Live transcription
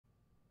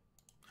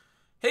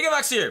Hey,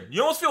 Gavax here.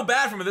 You almost feel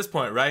bad from at this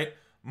point, right?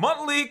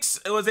 Leaks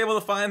was able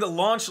to find the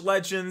launch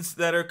legends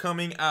that are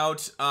coming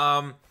out.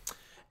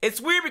 It's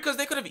weird because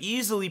they could have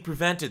easily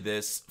prevented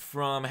this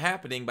from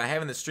happening by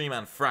having the stream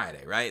on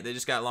Friday, right? They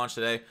just got launched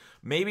today.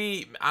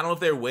 Maybe, I don't know if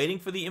they're waiting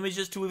for the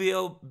images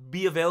to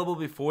be available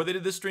before they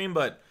did the stream,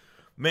 but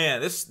man,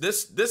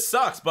 this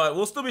sucks. But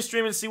we'll still be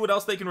streaming, see what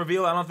else they can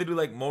reveal. I don't know if they do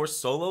like more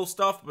solo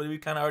stuff, but we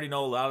kind of already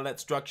know a lot of that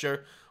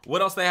structure.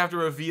 What else they have to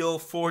reveal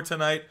for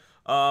tonight?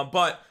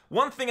 But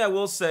one thing I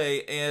will say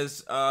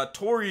is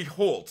Torrey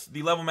Holt,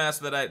 the level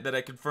master that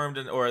I confirmed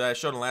or that I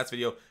showed in the last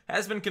video,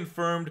 has been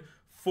confirmed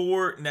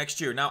for next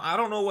year. Now I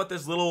don't know what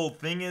this little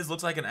thing is.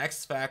 Looks like an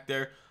X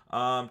Factor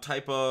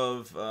type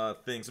of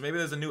thing. So maybe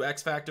there's a new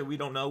X Factor. We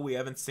don't know. We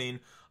haven't seen.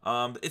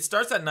 It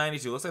starts at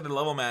 92. Looks like the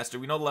level master.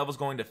 We know the level's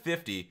going to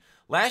 50.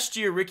 Last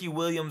year Ricky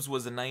Williams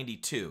was a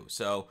 92.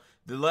 So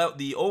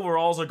the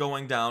overalls are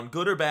going down.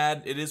 Good or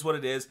bad, it is what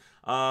it is.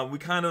 We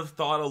kind of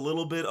thought a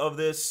little bit of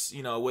this,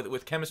 you know,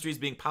 with chemistries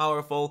being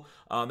powerful.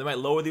 They might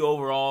lower the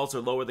overalls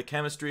or lower the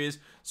chemistries.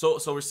 So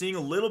we're seeing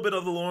a little bit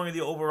of the lowering of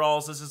the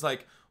overalls. This is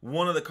like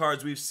one of the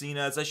cards we've seen.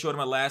 As I showed in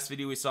my last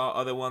video, we saw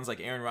other ones like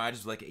Aaron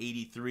Rodgers with like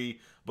 83.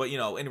 But, you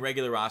know, in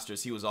regular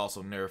rosters, he was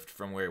also nerfed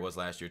from where he was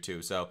last year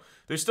too. So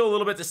there's still a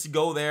little bit to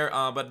go there,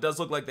 but it does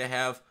look like they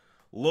have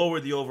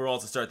lowered the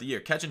overalls to start the year.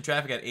 Catching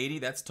traffic at 80,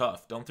 that's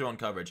tough. Don't throw in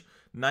coverage.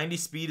 90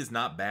 speed is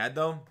not bad,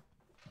 though.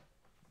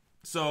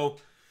 So,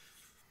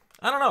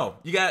 I don't know.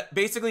 You got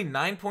basically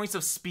 9 points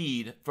of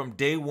speed from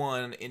day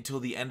one until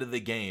the end of the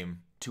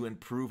game to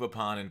improve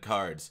upon in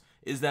cards.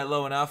 Is that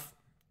low enough?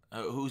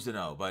 Who's to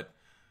know? But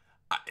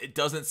it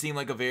doesn't seem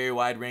like a very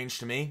wide range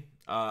to me.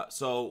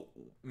 So,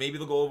 maybe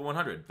they'll go over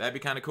 100. That'd be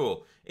kind of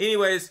cool.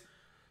 Anyways,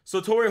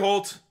 so Torrey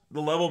Holt,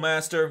 the level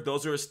master,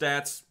 those are his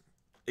stats.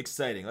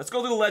 Exciting. Let's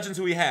go through the legends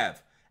who we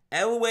have.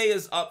 Elway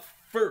is up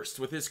first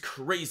with his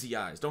crazy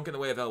eyes. Don't get in the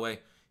way of Elway.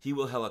 He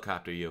will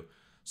helicopter you.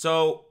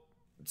 So,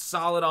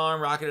 solid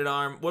arm, rocketed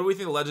arm. What do we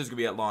think the legend's going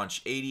to be at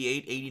launch?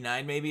 88,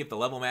 89 maybe if the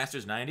level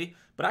master's 90?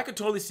 But I could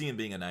totally see him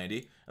being a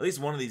 90. At least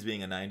one of these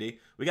being a 90.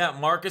 We got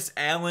Marcus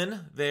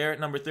Allen there at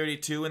number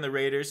 32 in the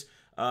Raiders.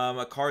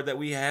 A card that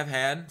we have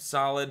had.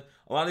 Solid.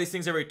 A lot of these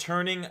things are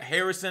returning.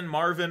 Harrison,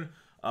 Marvin.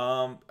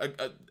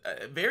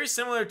 Very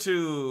similar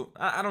to,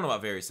 I don't know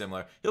about very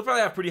similar. He'll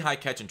probably have pretty high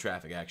catch and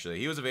traffic, actually.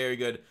 He was a very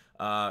good,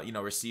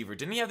 receiver.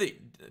 Did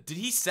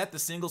he set the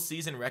single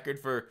season record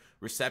for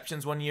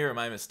receptions one year, or am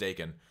I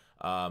mistaken?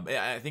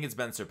 I think it's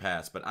been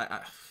surpassed, but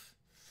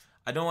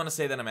I don't want to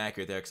say that I'm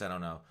accurate there because I don't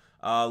know.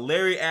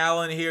 Larry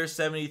Allen here,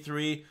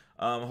 73,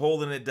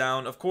 holding it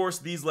down. Of course,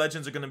 these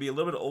legends are going to be a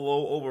little bit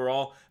low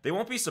overall. They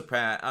won't be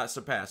surpassed.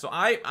 So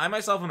I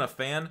myself am a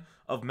fan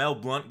of Mel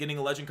Blount getting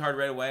a legend card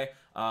right away.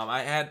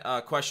 I had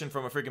a question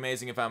from a Freak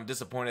Amazing if I'm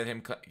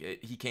disappointed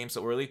he came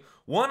so early.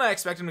 One, I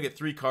expect him to get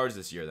 3 cards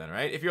this year then,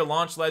 right? If you're a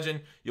launch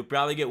legend, you'll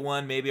probably get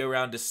one maybe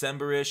around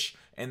December-ish,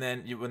 and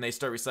then when they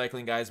start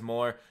recycling guys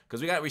more,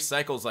 because we got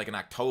recycles like in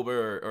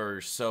October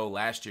or so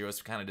last year. It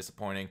was kind of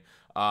disappointing.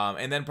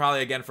 And then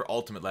probably again for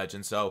Ultimate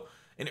Legend. So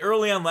an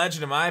early on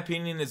legend, in my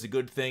opinion, is a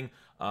good thing.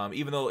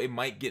 Even though it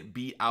might get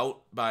beat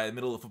out by the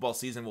middle of the football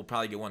season, we'll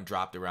probably get one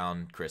dropped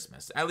around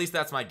Christmas. At least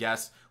that's my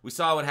guess. We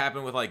saw what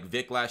happened with like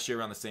Vic last year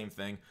around the same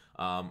thing.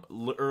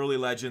 Early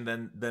legend,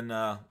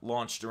 then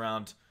launched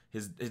around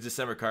his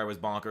December card was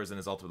bonkers, and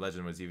his Ultimate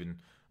Legend was even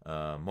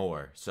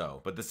more.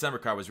 So, but the December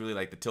card was really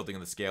like the tilting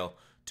of the scale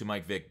to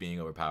Mike Vick being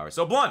overpowered.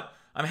 So Blunt,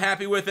 I'm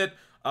happy with it.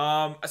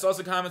 I saw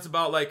some comments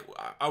about like,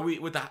 are we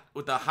with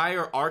the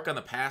higher arc on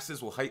the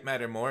passes, will height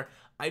matter more?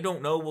 I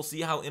don't know. We'll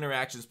see how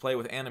interactions play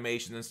with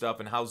animation and stuff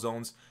and how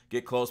zones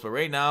get close. But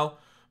right now,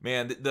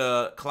 man,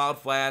 the cloud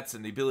flats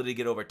and the ability to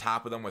get over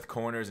top of them with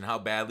corners and how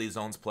badly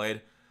zones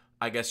played,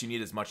 I guess you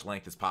need as much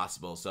length as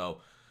possible.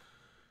 So,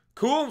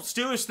 cool.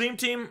 Steelers theme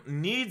team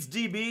needs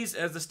DBs,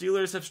 as the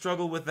Steelers have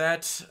struggled with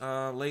that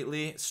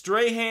lately.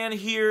 Strahan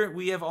here.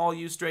 We have all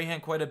used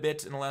Strahan quite a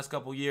bit in the last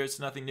couple years.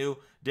 Nothing new.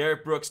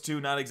 Derek Brooks, too.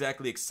 Not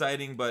exactly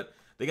exciting, but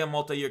they got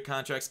multi-year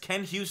contracts.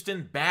 Ken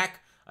Houston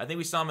back. I think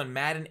we saw him in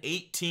Madden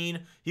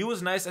 18. He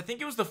was nice. I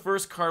think it was the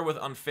first card with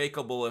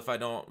Unfakeable, if I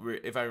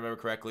remember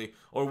correctly,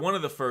 or one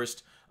of the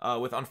first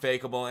with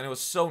Unfakeable, and it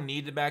was so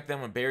needed back then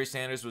when Barry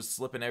Sanders was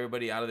slipping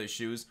everybody out of their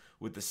shoes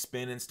with the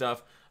spin and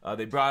stuff.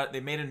 They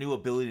made a new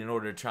ability in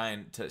order to try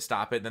to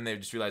stop it. Then they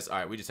just realized, all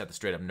right, we just have to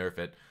straight up nerf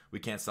it. We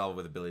can't solve it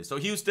with abilities. So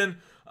Houston,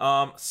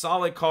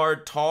 solid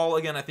card, tall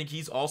again. I think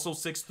he's also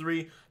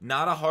 6'3",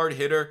 not a hard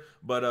hitter,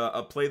 but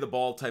a play the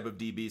ball type of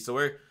DB. So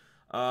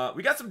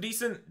we got some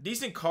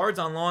decent cards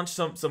on launch,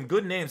 some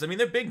good names. I mean,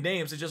 they're big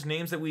names. They're just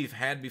names that we've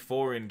had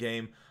before in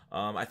game.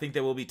 I think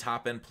they will be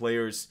top end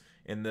players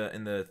in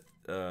the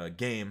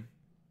game.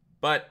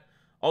 But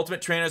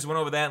Ultimate Trainers went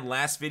over that in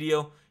last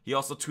video. He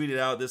also tweeted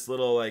out this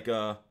little like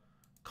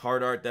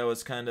card art that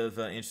was kind of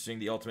interesting.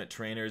 The Ultimate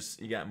Trainers,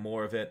 you got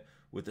more of it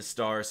with the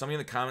star. Somebody in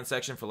the comment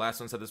section for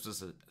last one said this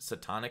was a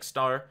satanic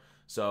star.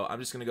 So I'm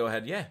just gonna go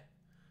ahead. Yeah,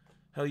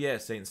 hell yeah,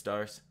 Satan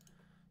stars.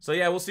 So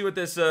yeah, we'll see what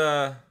this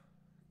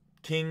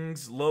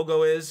King's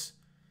logo is.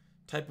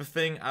 type of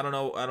thing. I don't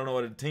know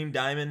what a Team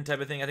Diamond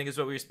type of thing I think is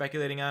what we were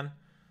speculating on.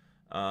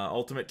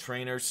 Ultimate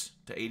Trainers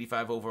to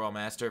 85 overall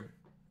master.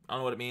 I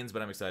don't know what it means,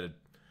 but I'm excited.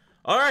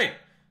 All right,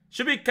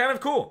 should be kind of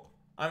cool.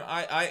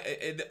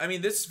 I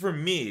mean, this for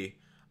me.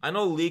 I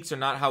know leaks are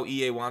not how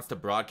EA wants to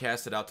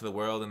broadcast it out to the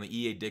world, and the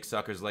EA dick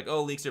suckers are like,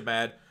 oh, leaks are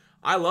bad.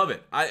 I love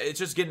it. It's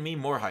just getting me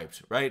more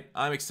hyped, right?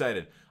 I'm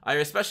excited. I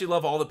especially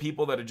love all the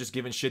people that are just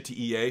giving shit to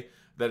EA.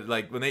 That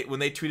like when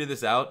they tweeted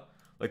this out,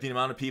 like the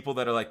amount of people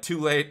that are like, too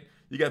late,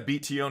 you got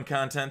beat to your own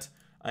content.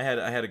 I had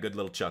a good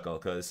little chuckle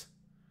because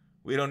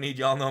we don't need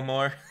y'all no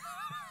more.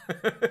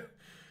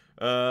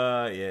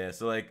 Yeah.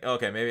 So like,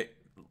 okay, maybe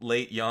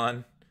late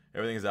yawn.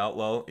 Everything's out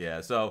low.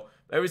 Yeah. So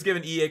everybody's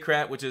giving EA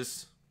crap, which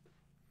is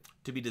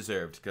to be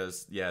deserved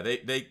because yeah,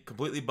 they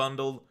completely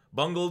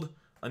bungled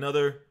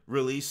another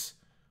release.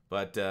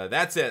 But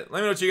that's it. Let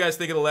me know what you guys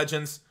think of the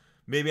Legends.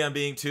 Maybe I'm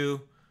being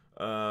too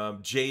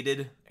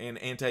jaded and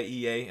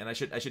anti-EA, and I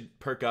should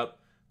perk up,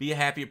 be a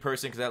happier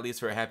person because that leads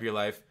for a happier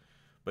life.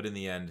 But in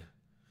the end,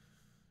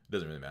 it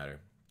doesn't really matter.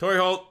 Torrey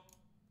Holt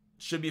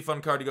should be a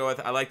fun card to go with.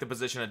 I like the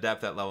position of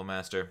depth at level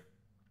master.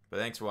 But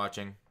thanks for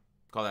watching.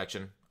 Call to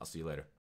action. I'll see you later.